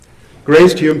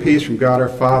Grace to you and peace from God our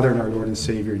Father and our Lord and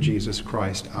Savior Jesus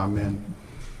Christ. Amen.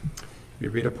 We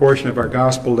read a portion of our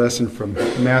gospel lesson from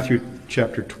Matthew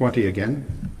chapter 20 again.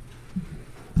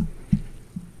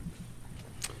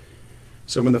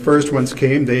 So when the first ones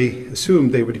came, they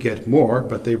assumed they would get more,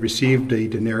 but they received a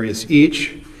denarius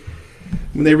each.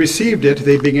 When they received it,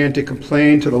 they began to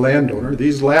complain to the landowner,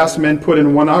 "These last men put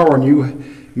in 1 hour, and you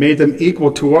made them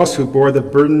equal to us who bore the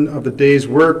burden of the day's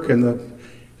work and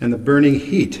the burning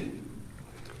heat."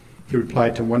 He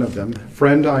replied to one of them,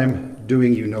 "Friend, I am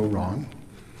doing you no wrong.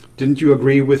 Didn't you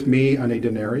agree with me on a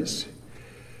denarius?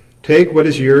 Take what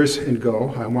is yours and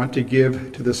go. I want to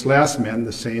give to this last man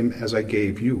the same as I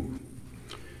gave you.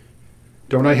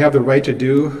 Don't I have the right to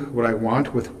do what I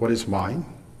want with what is mine?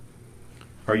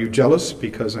 Are you jealous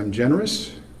because I'm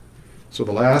generous? So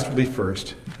the last will be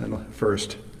first, and the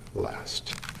first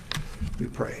last." We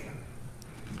pray.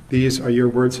 These are your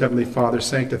words, Heavenly Father.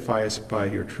 Sanctify us by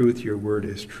your truth. Your word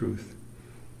is truth.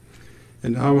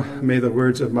 And now may the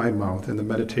words of my mouth and the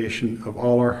meditation of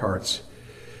all our hearts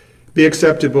be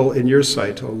acceptable in your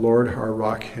sight, O Lord, our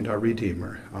rock and our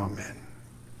Redeemer. Amen.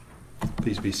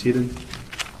 Please be seated.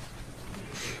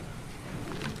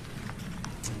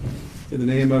 In the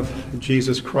name of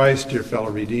Jesus Christ, dear fellow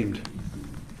redeemed.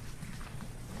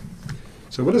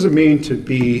 So what does it mean to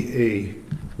be a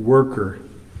worker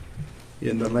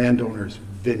in the landowner's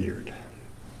vineyard?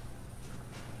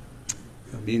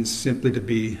 It means simply to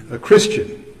be a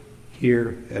Christian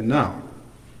here and now.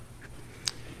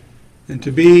 And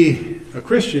to be a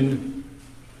Christian,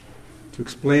 to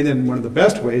explain it in one of the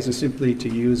best ways, is simply to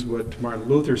use what Martin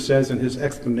Luther says in his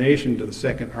explanation to the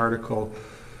second article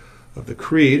of the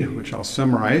Creed, which I'll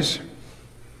summarize.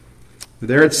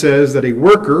 There it says that a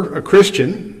worker, a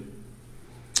Christian,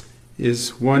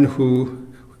 is one who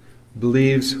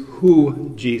believes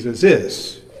who Jesus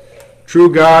is. True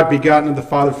God, begotten of the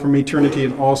Father from eternity,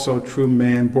 and also true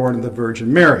man, born of the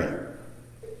Virgin Mary.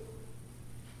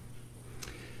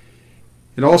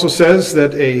 It also says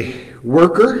that a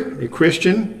worker, a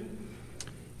Christian,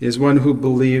 is one who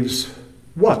believes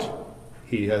what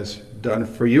he has done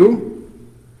for you.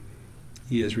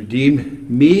 He has redeemed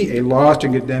me, a lost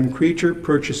and condemned creature,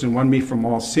 purchased and won me from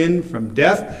all sin, from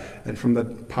death, and from the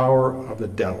power of the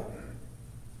devil.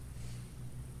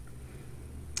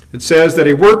 It says that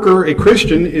a worker, a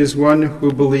Christian, is one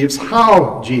who believes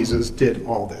how Jesus did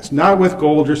all this. Not with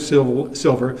gold or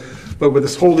silver, but with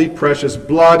his holy, precious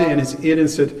blood and his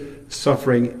innocent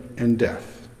suffering and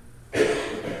death.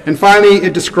 And finally,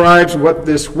 it describes what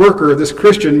this worker, this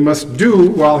Christian, must do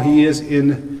while he is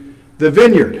in the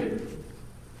vineyard,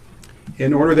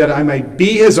 in order that I might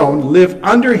be his own, live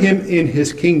under him in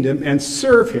his kingdom, and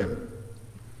serve him.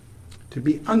 To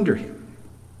be under him.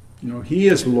 You know, he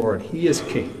is Lord, he is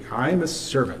King. I am a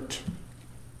servant.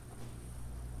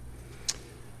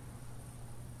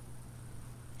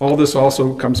 All this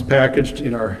also comes packaged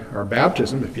in our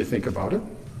baptism, if you think about it.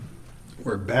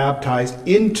 We're baptized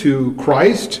into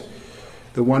Christ,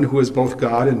 the one who is both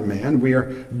God and man. We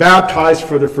are baptized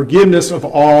for the forgiveness of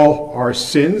all our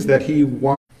sins that he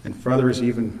won. And for others,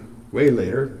 even way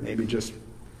later, maybe just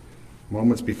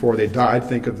moments before they died,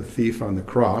 think of the thief on the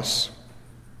cross.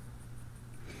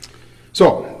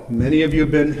 So, many of you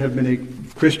have been a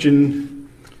Christian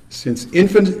since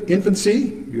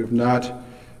infancy. You have not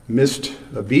missed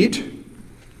a beat.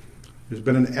 There's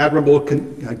been an admirable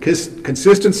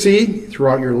consistency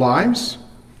throughout your lives.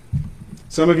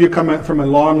 Some of you come from a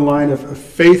long line of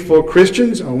faithful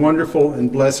Christians, a wonderful and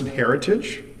blessed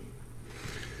heritage.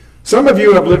 Some of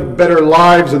you have lived better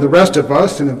lives than the rest of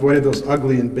us and avoided those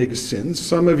ugly and big sins.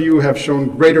 Some of you have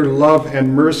shown greater love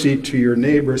and mercy to your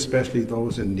neighbor, especially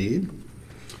those in need.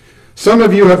 Some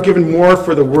of you have given more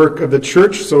for the work of the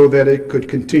church so that it could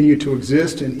continue to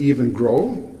exist and even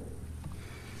grow.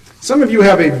 Some of you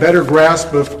have a better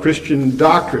grasp of Christian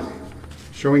doctrine,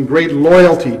 showing great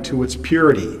loyalty to its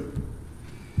purity.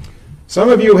 Some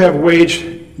of you have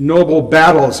waged noble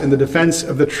battles in the defense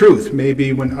of the truth,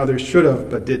 maybe when others should have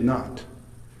but did not.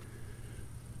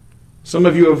 Some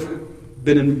of you have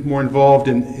been more involved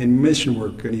in mission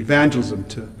work and evangelism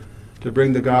to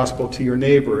bring the gospel to your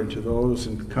neighbor and to those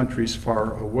in countries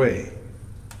far away.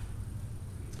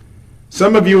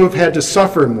 Some of you have had to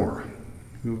suffer more.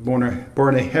 You've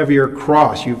borne a heavier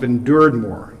cross. You've endured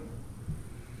more.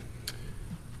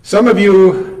 Some of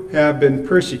you have been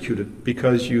persecuted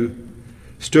because you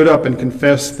stood up and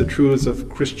confessed the truths of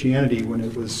Christianity when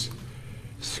it was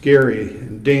scary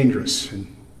and dangerous, and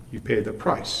you paid the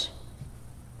price.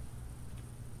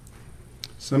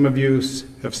 Some of you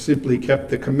have simply kept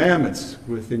the commandments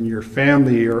within your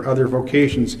family or other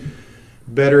vocations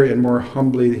better and more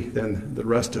humbly than the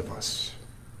rest of us.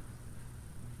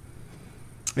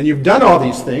 And you've done all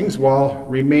these things while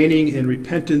remaining in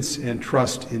repentance and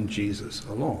trust in Jesus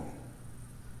alone.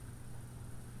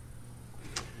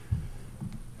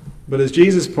 But as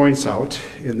Jesus points out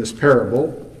in this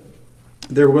parable,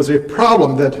 there was a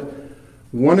problem that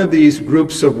one of these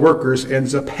groups of workers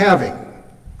ends up having.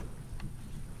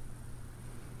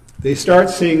 They start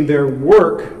seeing their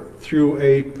work through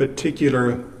a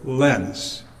particular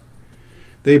lens.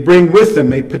 They bring with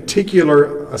them a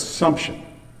particular assumption.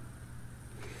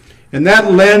 And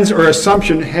that lens or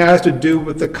assumption has to do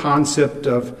with the concept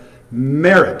of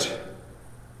merit,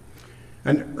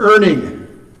 an earning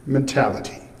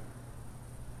mentality.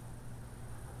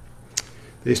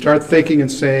 They start thinking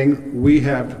and saying, we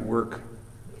have to work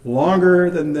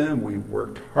longer than them, we've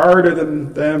worked harder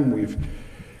than them, we've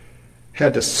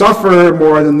had to suffer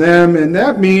more than them, and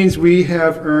that means we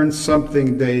have earned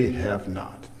something they have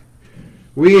not.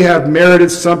 We have merited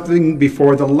something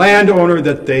before the landowner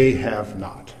that they have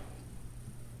not.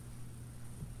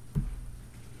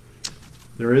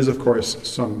 There is, of course,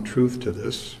 some truth to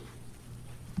this.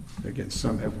 Again,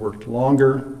 some have worked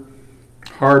longer,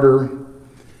 harder,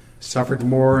 suffered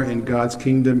more in God's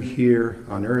kingdom here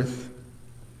on earth.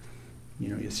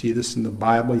 You see this in the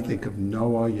Bible. You think of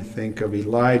Noah, you think of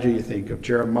Elijah, you think of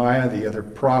Jeremiah, the other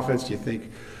prophets, you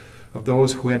think of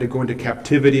those who had to go into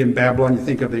captivity in Babylon. You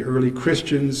think of the early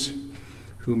Christians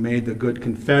who made the good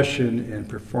confession and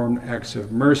performed acts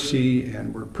of mercy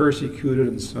and were persecuted,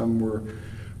 and some were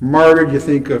martyred. You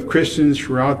think of Christians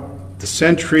throughout the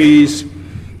centuries.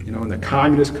 In the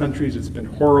communist countries, it's been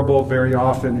horrible very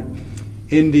often.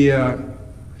 India,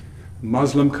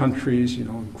 Muslim countries,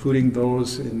 including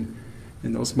those in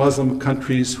those Muslim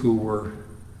countries who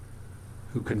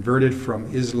converted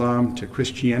from Islam to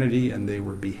Christianity, and they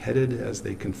were beheaded as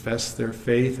they confessed their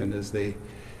faith and as they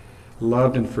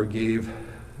loved and forgave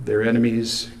their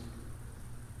enemies.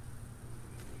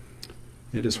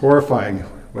 It is horrifying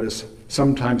what has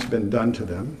sometimes been done to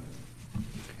them.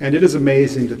 And it is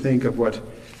amazing to think of what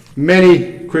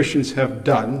many Christians have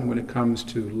done when it comes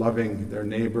to loving their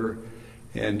neighbor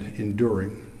and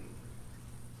enduring.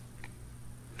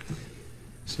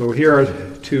 So here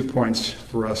are 2 points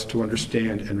for us to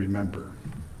understand and remember.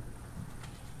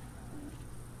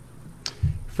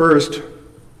 First,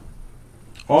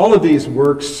 all of these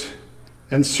works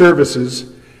and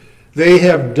services they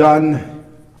have done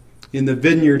in the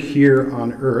vineyard here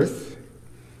on earth,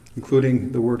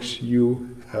 including the works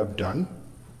you have done,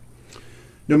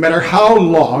 no matter how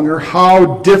long or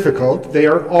how difficult, they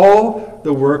are all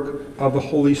the work of the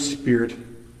Holy Spirit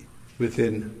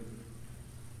within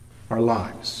our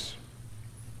lives.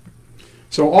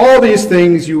 So all these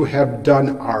things you have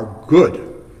done are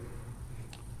good.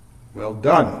 Well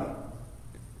done,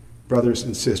 brothers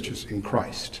and sisters in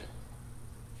Christ.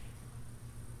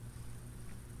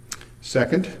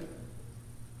 Second,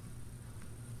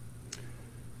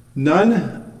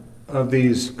 none of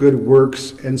these good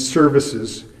works and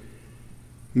services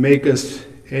make us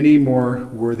any more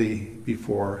worthy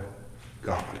before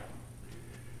God.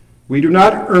 We do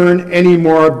not earn any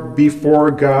more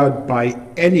before God by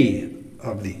any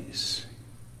of these.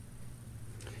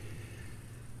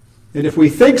 And if we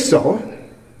think so,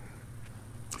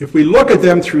 if we look at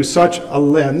them through such a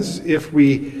lens, if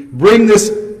we bring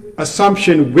this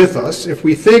assumption with us, if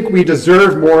we think we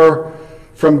deserve more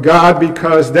from God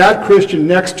because that Christian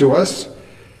next to us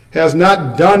has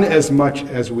not done as much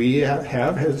as we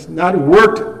have, has not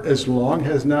worked as long,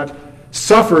 has not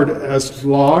suffered as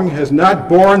long, has not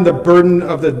borne the burden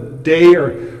of the day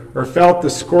or felt the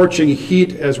scorching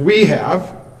heat as we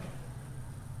have,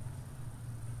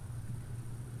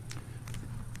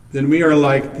 then we are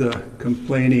like the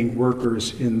complaining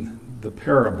workers in the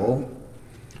parable,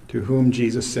 to whom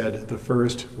Jesus said, the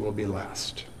first will be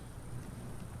last.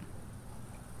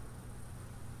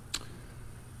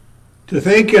 To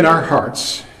think in our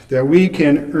hearts that we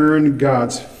can earn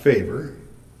God's favor,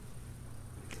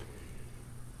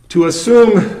 to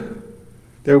assume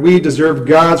that we deserve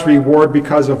God's reward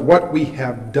because of what we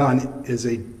have done, is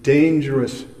a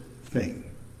dangerous thing.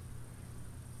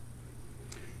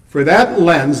 For that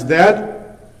lens,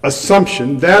 that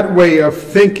assumption, that way of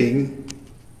thinking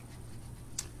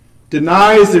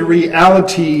denies the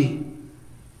reality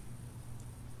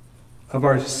of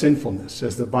our sinfulness,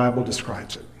 as the Bible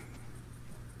describes it.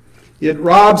 It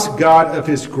robs God of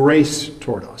his grace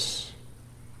toward us.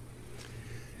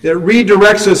 It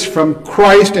redirects us from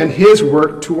Christ and his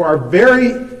work to our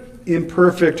very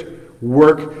imperfect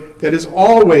work that is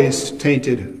always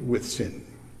tainted with sin.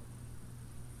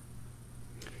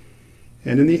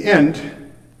 And in the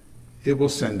end, it will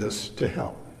send us to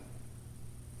hell.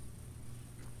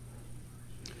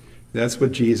 That's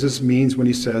what Jesus means when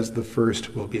he says the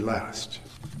first will be last.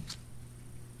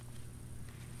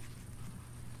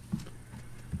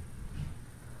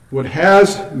 What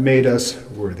has made us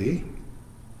worthy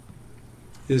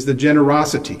is the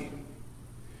generosity,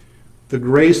 the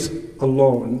grace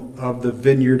alone of the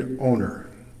vineyard owner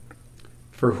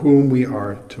for whom we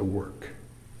are to work.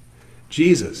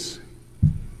 Jesus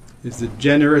is the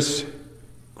generous,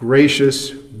 gracious,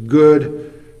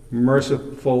 good,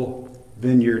 merciful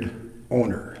vineyard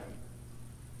owner.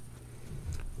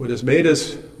 What has made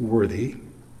us worthy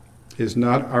is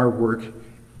not our work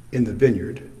in the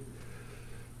vineyard,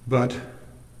 but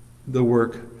the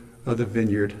work of the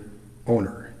vineyard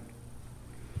owner.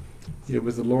 It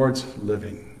was the Lord's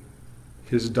living,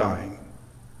 his dying,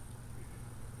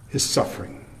 his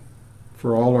suffering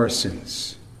for all our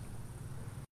sins.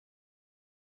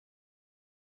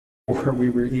 Or we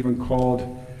were even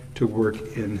called to work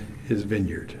in his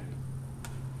vineyard.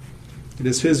 It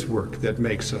is his work that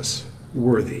makes us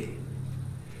worthy.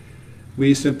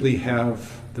 We simply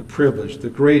have the privilege, the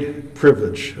great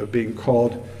privilege of being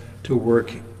called to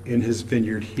work in his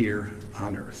vineyard here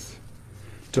on earth,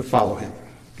 to follow him,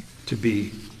 to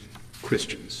be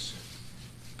Christians.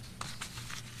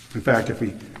 In fact, if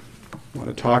we want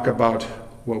to talk about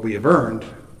what we have earned,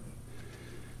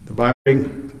 the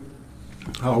Bible,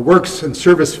 how works and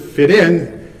service fit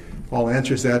in, Paul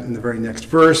answers that in the very next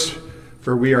verse.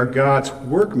 For we are God's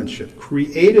workmanship,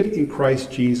 created in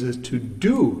Christ Jesus to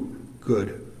do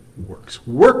good works.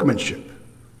 Workmanship.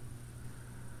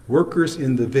 Workers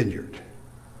in the vineyard.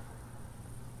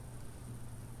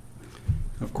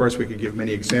 Of course, we could give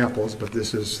many examples, but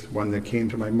this is one that came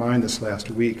to my mind this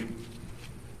last week.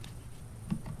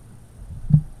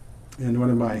 In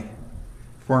one of my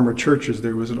former churches,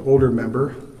 there was an older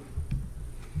member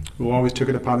who always took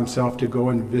it upon himself to go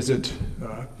and visit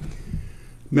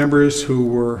members who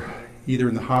were either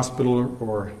in the hospital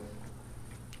or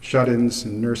shut-ins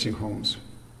in nursing homes.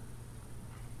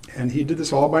 And he did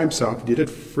this all by himself. He did it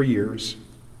for years.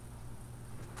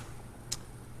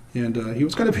 And he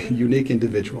was kind of a unique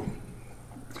individual.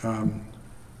 And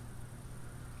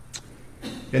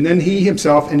then he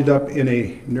himself ended up in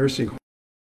a nursing home.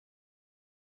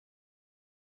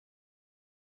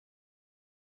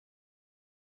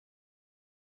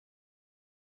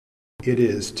 It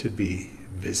is to be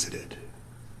visited.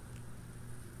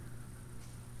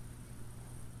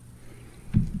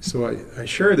 So I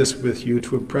share this with you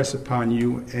to impress upon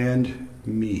you and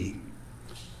me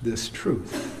this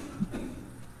truth.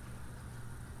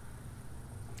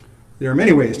 There are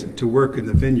many ways to work in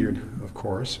the vineyard, of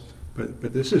course,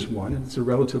 but this is one, and it's a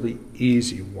relatively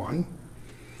easy one,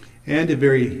 and a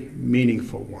very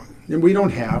meaningful one. And we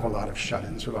don't have a lot of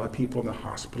shut-ins or a lot of people in the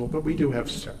hospital, but we do have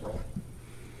several.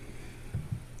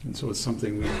 And so it's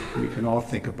something we can all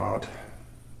think about,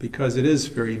 because it is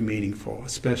very meaningful,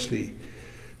 especially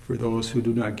for those who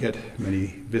do not get many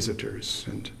visitors.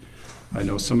 And I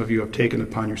know some of you have taken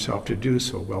upon yourself to do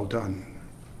so. Well done.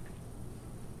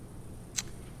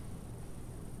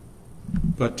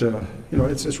 But,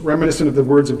 it's reminiscent of the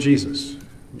words of Jesus.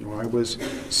 I was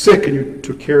sick and you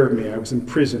took care of me. I was in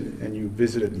prison and you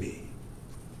visited me.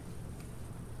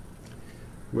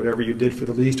 Whatever you did for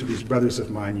the least of these brothers of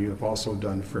mine, you have also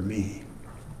done for me.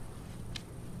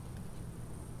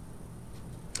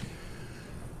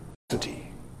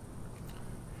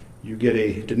 You get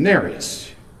a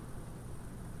denarius.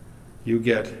 You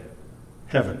get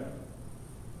heaven.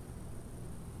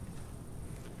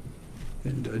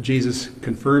 And Jesus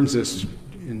confirms this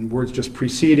in words just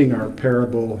preceding our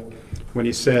parable when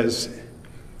he says,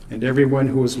 and everyone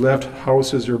who has left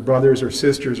houses or brothers or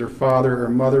sisters or father or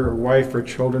mother or wife or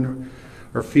children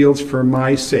or fields for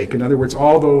my sake. In other words,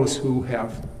 all those who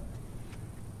have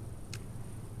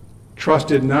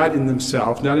trusted not in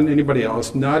themselves, not in anybody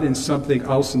else, not in something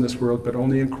else in this world, but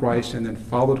only in Christ, and then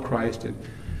followed Christ and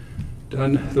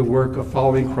done the work of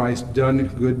following Christ, done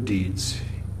good deeds.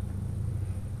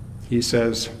 He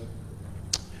says,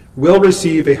 will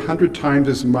receive 100 times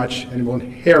as much and will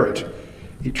inherit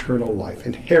eternal life.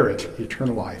 Inherit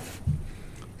eternal life.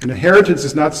 An inheritance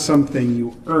is not something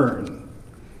you earn.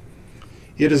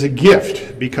 It is a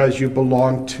gift because you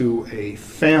belong to a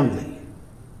family,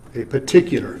 a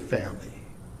particular family.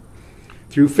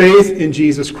 Through faith in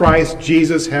Jesus Christ,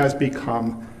 Jesus has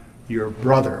become your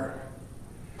brother.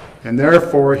 And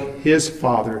therefore, his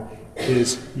Father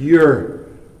is your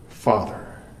Father.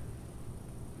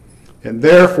 And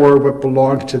therefore, what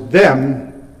belonged to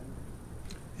them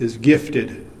is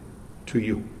gifted to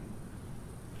you.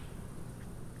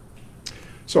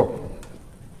 So,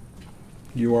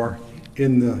 you are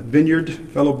in the vineyard,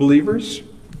 fellow believers.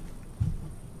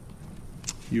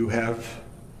 You have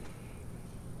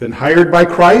been hired by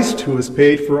Christ, who has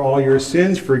paid for all your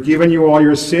sins, forgiven you all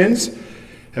your sins,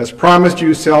 has promised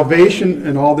you salvation,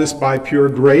 and all this by pure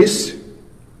grace.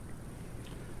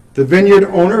 The vineyard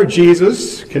owner,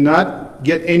 Jesus, cannot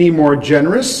get any more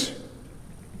generous.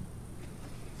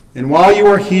 And while you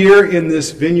are here in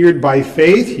this vineyard by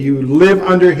faith, you live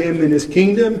under him in his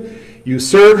kingdom, you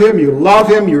serve him, you love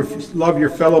your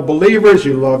fellow believers,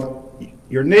 you love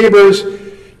your neighbors,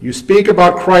 you speak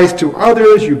about Christ to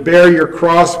others, you bear your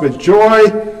cross with joy,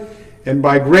 and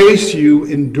by grace you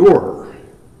endure.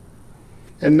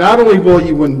 And not only will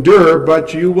you endure,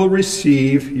 but you will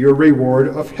receive your reward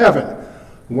of heaven,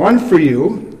 won for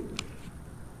you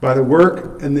by the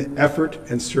work and the effort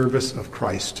and service of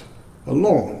Christ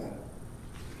alone.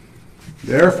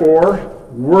 Therefore,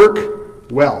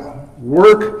 work well,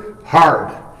 work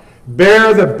hard,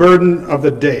 bear the burden of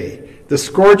the day, the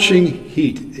scorching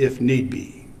heat if need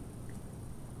be.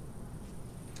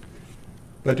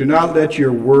 But do not let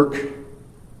your work,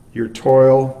 your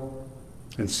toil,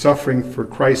 and suffering for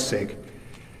Christ's sake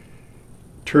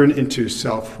turn into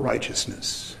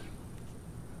self-righteousness.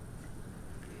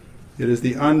 It is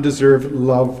the undeserved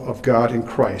love of God in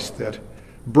Christ that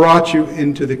brought you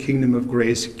into the kingdom of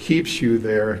grace, keeps you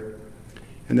there,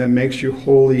 and that makes you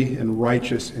holy and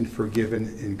righteous and forgiven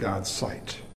in God's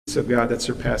sight. The peace of God that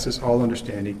surpasses all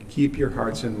understanding, keep your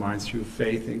hearts and minds through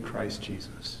faith in Christ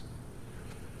Jesus.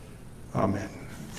 Amen.